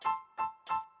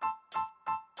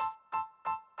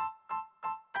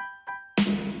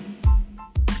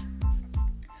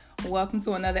Welcome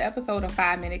to another episode of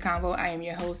 5 Minute Convo. I am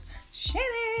your host,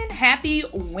 Shannon. Happy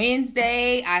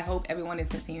Wednesday. I hope everyone is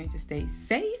continuing to stay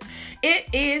safe.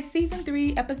 It is season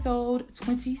 3, episode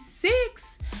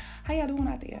 26. How y'all doing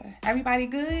out there? Everybody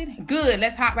good? Good.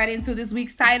 Let's hop right into this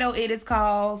week's title. It is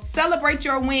called Celebrate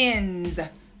Your Wins.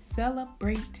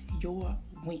 Celebrate your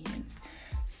wins.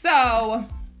 So,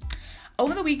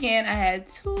 over the weekend, I had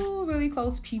 2 really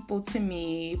close people to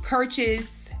me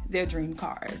purchase their dream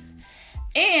cars.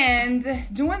 And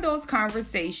during those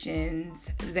conversations,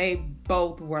 they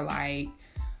both were like,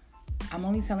 I'm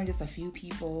only telling just a few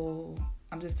people.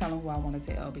 I'm just telling who I want to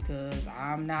tell because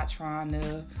I'm not trying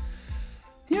to,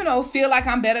 feel like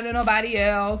I'm better than nobody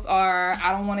else, or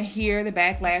I don't want to hear the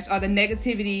backlash or the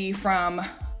negativity from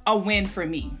a win for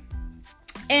me.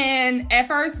 And at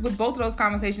first, with both of those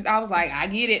conversations, I was like, I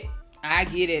get it.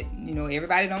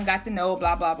 Everybody don't got to know,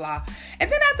 blah, blah, blah. And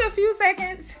then after a few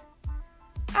seconds,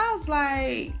 I was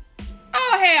like,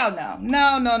 oh, hell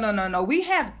no. No. We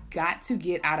have got to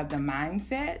get out of the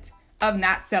mindset of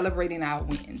not celebrating our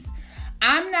wins.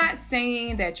 I'm not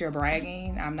saying that you're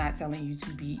bragging. I'm not telling you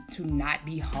to not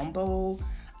be humble.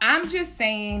 I'm just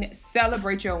saying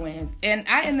celebrate your wins. And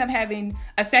I ended up having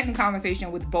a second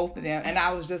conversation with both of them. And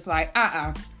I was just like,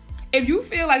 If you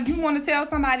feel like you want to tell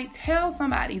somebody, tell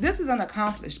somebody. This is an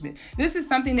accomplishment. This is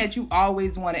something that you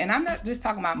always wanted. And I'm not just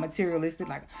talking about materialistic,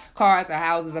 like cars or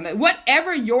houses. Or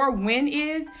whatever your win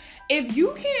is, if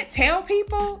you can't tell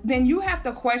people, then you have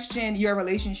to question your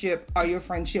relationship or your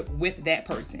friendship with that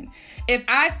person. If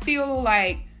I feel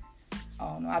like,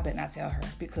 oh no, I better not tell her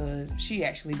because she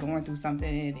actually going through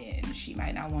something and she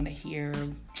might not want to hear,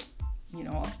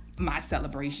 my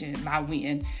celebration, my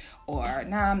win. Or, I'm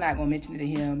not going to mention it to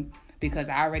him because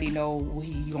I already know what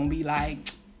he's going to be like.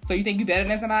 So you think you better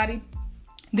than somebody?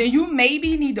 Then you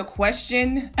maybe need to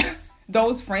question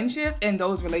those friendships and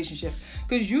those relationships.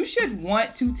 Because you should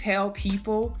want to tell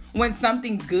people when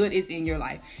something good is in your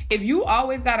life. If you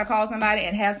always got to call somebody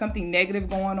and have something negative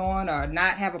going on or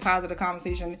not have a positive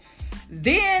conversation,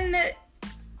 then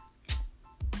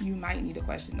you might need to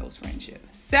question those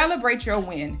friendships. Celebrate your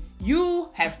win. You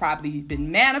have probably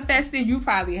been manifesting. You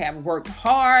probably have worked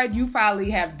hard. You probably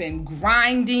have been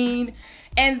grinding.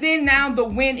 And then now the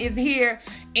win is here.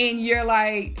 And you're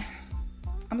like,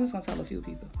 I'm just going to tell a few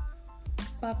people.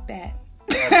 Fuck that.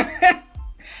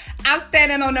 I'm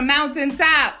standing on the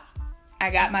mountaintop.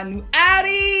 I got my new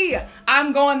Audi.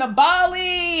 I'm going to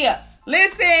Bali.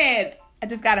 Listen. I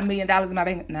just got $1 million in my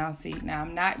bank. Now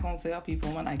I'm not going to tell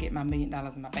people when I get my $1 million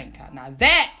in my bank account. Now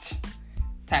that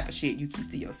type of shit you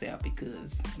keep to yourself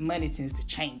because money tends to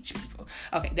change people.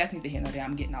 Okay, that's neither here nor there.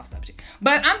 I'm getting off subject.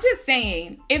 But I'm just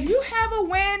saying, if you have a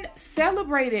win,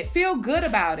 celebrate it. Feel good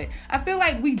about it. I feel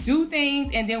like we do things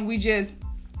and then we just,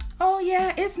 oh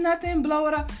yeah, it's nothing, blow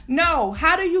it up. No,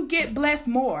 how do you get blessed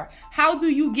more? How do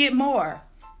you get more?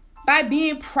 By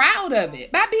being proud of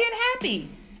it. By being happy.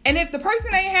 And if the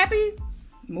person ain't happy,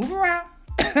 move around.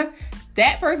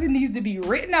 That person needs to be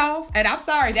written off. And I'm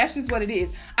sorry, that's just what it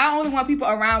is. I only want people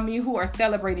around me who are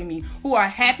celebrating me, who are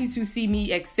happy to see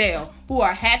me excel, who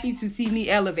are happy to see me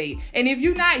elevate. And if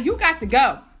you're not, you got to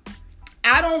go.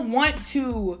 I don't want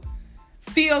to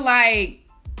feel like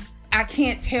I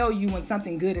can't tell you when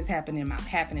something good is happening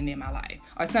in my life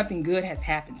or something good has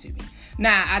happened to me.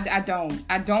 Nah, I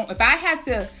don't. If I had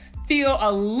to feel a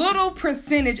little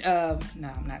percentage of,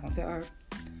 I'm not going to tell her,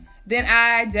 then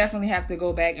I definitely have to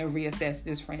go back and reassess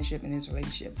this friendship and this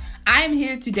relationship. I am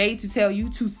here today to tell you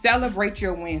to celebrate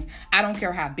your wins. I don't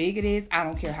care how big it is. I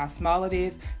don't care how small it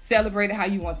is. Celebrate it how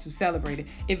you want to celebrate it.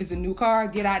 If it's a new car,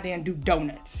 get out there and do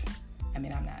donuts. I'm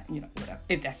not, whatever,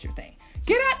 if that's your thing.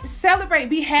 Get out, celebrate,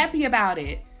 be happy about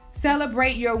it.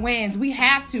 Celebrate your wins. We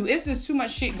have to. It's just too much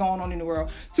shit going on in the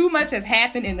world. Too much has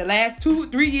happened in the last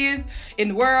 2-3 years in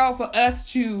the world for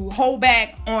us to hold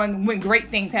back on when great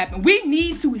things happen. We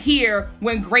need to hear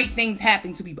when great things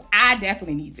happen to people. I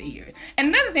definitely need to hear it. And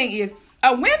another thing is,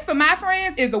 a win for my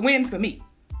friends is a win for me.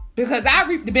 Because I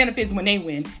reap the benefits when they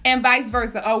win. And vice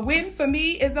versa. A win for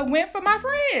me is a win for my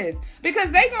friends.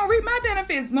 Because they gonna reap my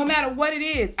benefits no matter what it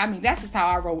is. That's just how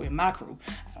I roll with my crew.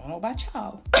 I don't know about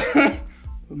y'all.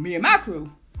 With me and my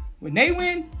crew, when they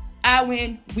win, I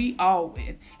win, we all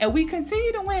win. And we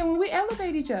continue to win when we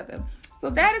elevate each other. So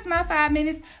that is my 5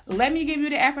 minutes. Let me give you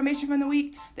the affirmation from the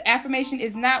week. The affirmation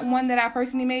is not one that I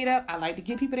personally made up. I like to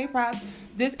give people their props.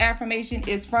 This affirmation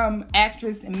is from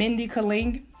actress Mindy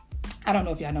Kaling. I don't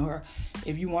know if y'all know her.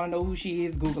 If you want to know who she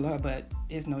is, Google her, but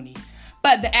there's no need.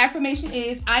 But the affirmation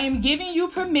is, I am giving you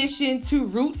permission to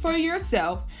root for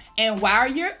yourself. And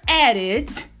while you're at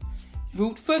it,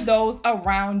 root for those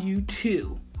around you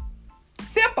too.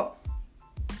 Simple.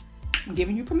 I'm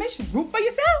giving you permission. Root for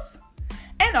yourself.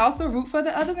 And also root for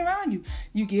the others around you.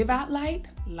 You give out light,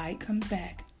 light comes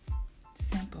back.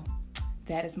 Simple.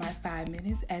 That is my 5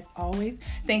 minutes. As always,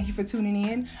 thank you for tuning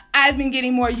in. I've been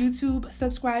getting more YouTube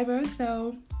subscribers,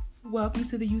 so welcome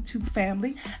to the YouTube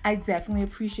family. I definitely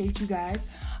appreciate you guys.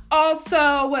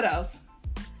 Also, what else?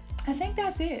 I think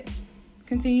that's it.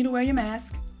 Continue to wear your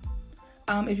mask.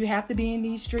 If you have to be in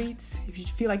these streets, if you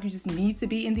feel like you just need to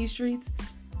be in these streets,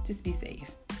 just be safe.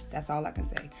 That's all I can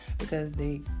say. Because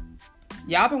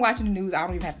y'all been watching the news. I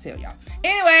don't even have to tell y'all.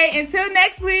 Anyway, until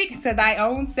next week, to thy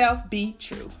own self be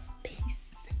true.